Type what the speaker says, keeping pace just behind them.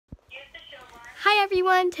Hi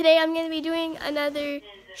everyone, today I'm going to be doing another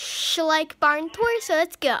Schleich barn tour, so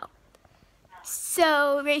let's go.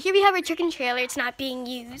 So right here we have our chicken trailer, it's not being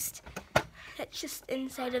used. That's just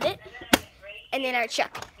inside of it. And then our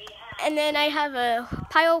truck. And then I have a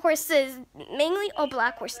pile of horses, mainly all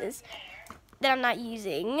black horses, that I'm not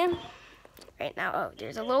using right now. Oh,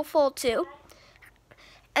 there's a little foal too.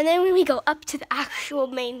 And then when we go up to the actual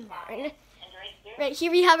main barn, right here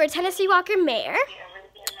we have our Tennessee Walker mare.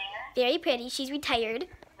 Very pretty, she's retired.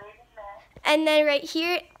 And then right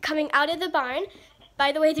here, coming out of the barn,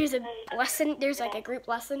 by the way, there's like a group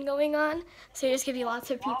lesson going on. So there's gonna be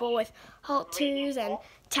lots of people with halters and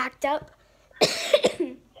tacked up.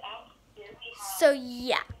 So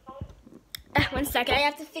yeah. One second, I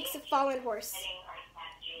have to fix a fallen horse.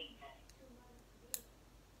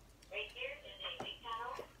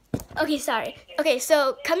 Okay, sorry. Okay,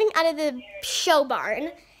 so coming out of the show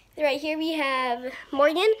barn, right here we have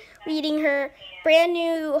Morgan leading her brand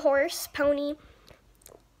new horse, pony,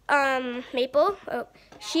 Maple. Oh,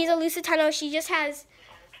 she's a Lusitano. She just has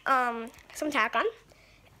some tack on.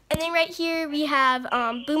 And then right here we have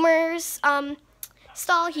Boomer's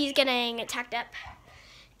stall. He's getting tacked up.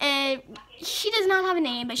 And she does not have a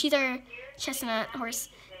name, but she's our chestnut horse.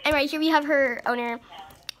 And right here we have her owner,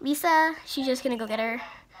 Lisa. She's just going to go get her.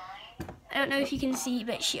 I don't know if you can see,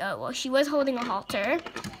 but she was holding a halter.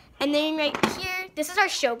 And then right here, this is our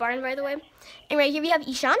show barn, by the way. And right here we have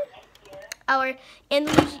Ishan, our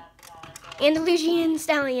Andalusian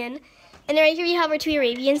stallion. And then right here we have our two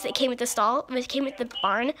Arabians that came with the stall, which came with the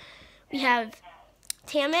barn. We have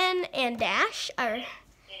Taman and Dash. And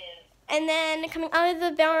then coming out of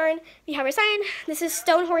the barn, we have our sign. This is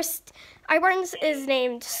Stone Horse. Our barn is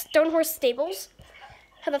named Stone Horse Stables.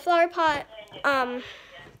 Have a flower pot, a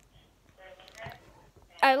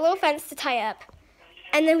little fence to tie up.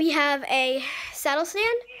 And then we have a saddle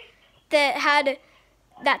stand that had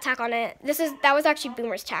that tack on it. That was actually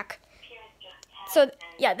Boomer's tack. So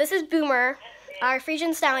yeah, this is Boomer, our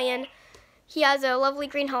Frisian stallion. He has a lovely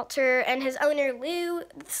green halter, and his owner Lou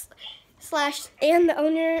and the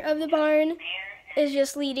owner of the barn is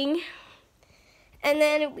just leading. And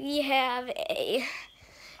then we have a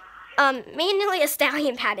mainly a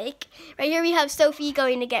stallion paddock. Right here we have Sophie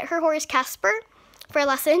going to get her horse Casper for a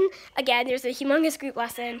lesson. Again, there's a humongous group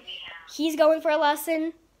lesson. He's going for a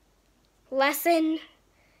lesson,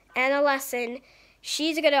 and a lesson.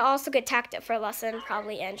 She's going to also get tacked up for a lesson,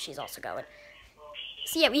 probably, and she's also going.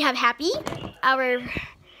 So yeah, we have Happy, our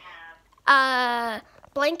our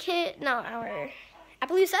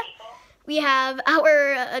Appaloosa. We have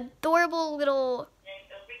our adorable little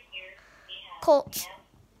colt,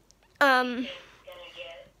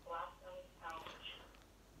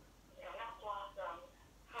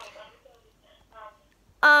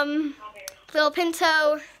 little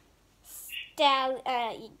pinto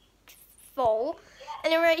foal.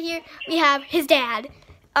 And then right here we have his dad.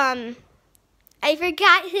 I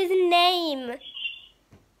forgot his name.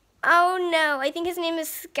 Oh no, I think his name is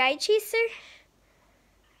Sky Chaser.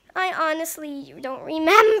 I honestly don't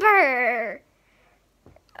remember.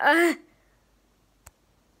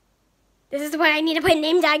 This is why I need to put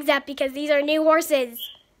name tags up, because these are new horses.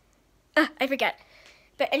 I forget.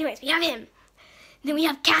 But anyways, we have him. Then we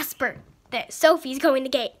have Casper that Sophie's going to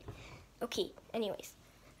get. Okay, anyways.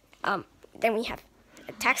 Then we have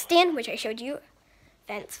a tack stand, which I showed you.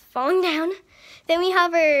 Fence falling down. Then we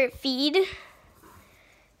have our feed.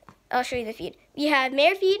 I'll show you the feed. We have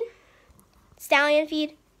mare feed, stallion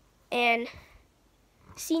feed, and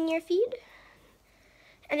senior feed.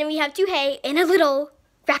 And then we have two hay and a little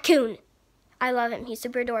raccoon. I love him. He's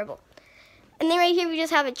super adorable. And then right here we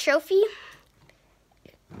just have a trophy.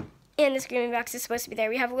 And this grooming box is supposed to be there.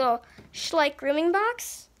 We have a little Schleich grooming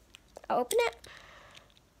box. I'll open it.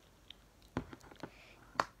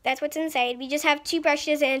 That's what's inside. We just have 2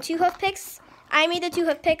 brushes and 2 hoof picks. I made the 2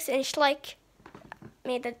 hoof picks, and Schleich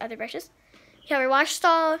made the other brushes. We have our wash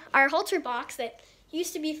stall, our halter box that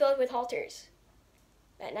used to be filled with halters,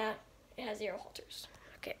 but now it has 0 halters.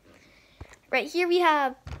 Okay. Right here we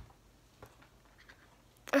have,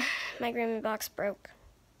 my grooming box broke.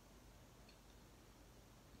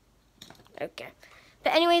 Okay.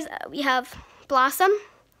 But anyways, we have Blossom,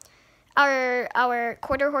 our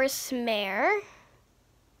quarter horse mare.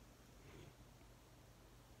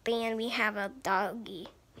 And we have a doggy.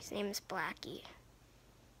 His name is Blackie.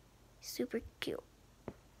 Super cute.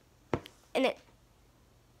 And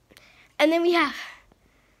then we have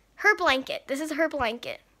her blanket. This is her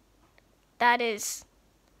blanket. That is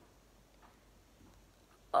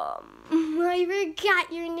I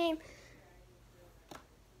forgot your name.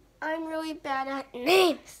 I'm really bad at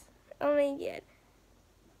names. Oh my god.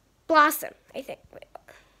 Blossom, I think. Wait.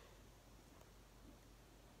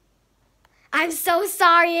 I'm so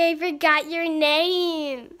sorry, I forgot your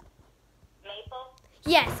name. Maple?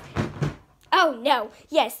 Yes. Oh, no.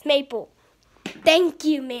 Yes, Maple. Thank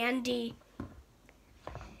you, Mandy.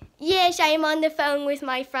 Yes, I am on the phone with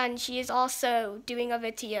my friend. She is also doing a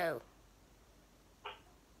video.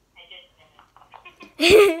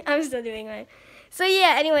 I'm still doing mine. So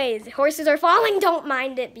yeah, anyways, horses are falling. Don't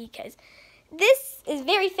mind it because this is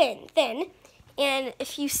very thin. And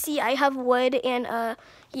if you see, I have wood and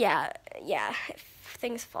yeah,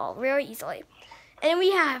 things fall very easily. And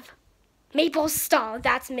we have Maple's stall.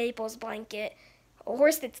 That's Maple's blanket. A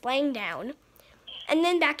horse that's laying down. And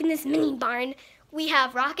then back in this mini barn, we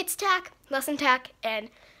have Rocket's tack, Lesson tack, and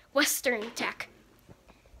Western tack.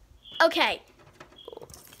 Okay.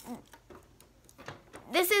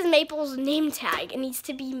 This is Maple's name tag. It needs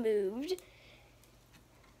to be moved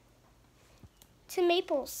to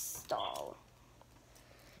Maple's stall.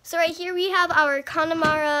 So right here we have our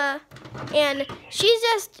Connemara, and she's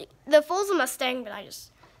just, the foal's a Mustang, but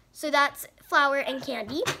so that's Flower and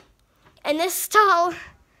Candy. And this stall,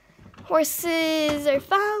 horses are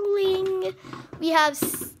following. We have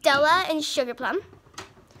Stella and Sugar Plum.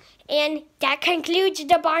 And that concludes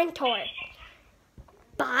the barn tour.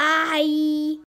 Bye.